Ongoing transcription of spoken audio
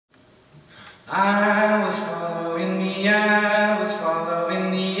I was following the eye, was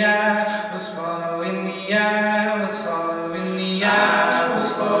following the eye, was following the eye, was following the eye,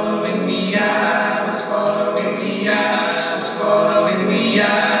 was following the eye, was following the eye, was following the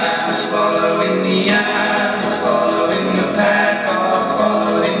eye, was following the eye, was following the pack, I was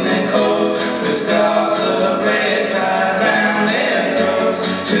following their coats with scarves of red tied round their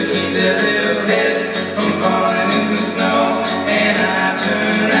throats to keep their little heads from falling in the snow. And I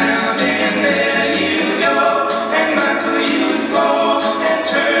turned around.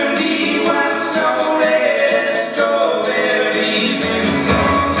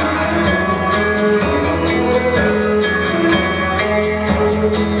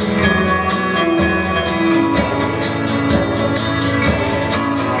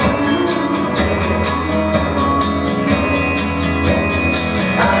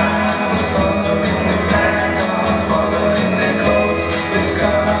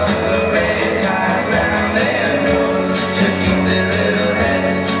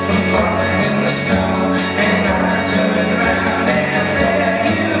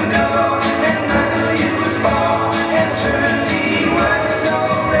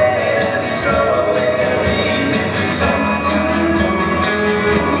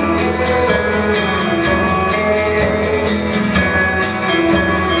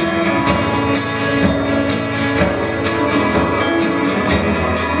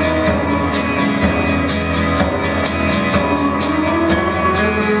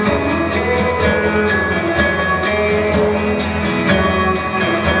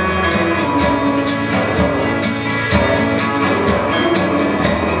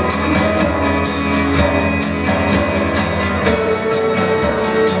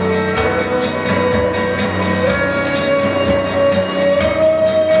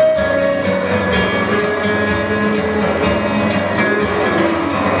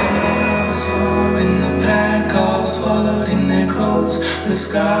 With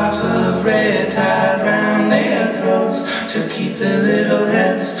scarves of red tied round their throats to keep their little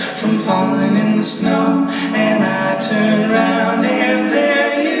heads from falling in the snow. And I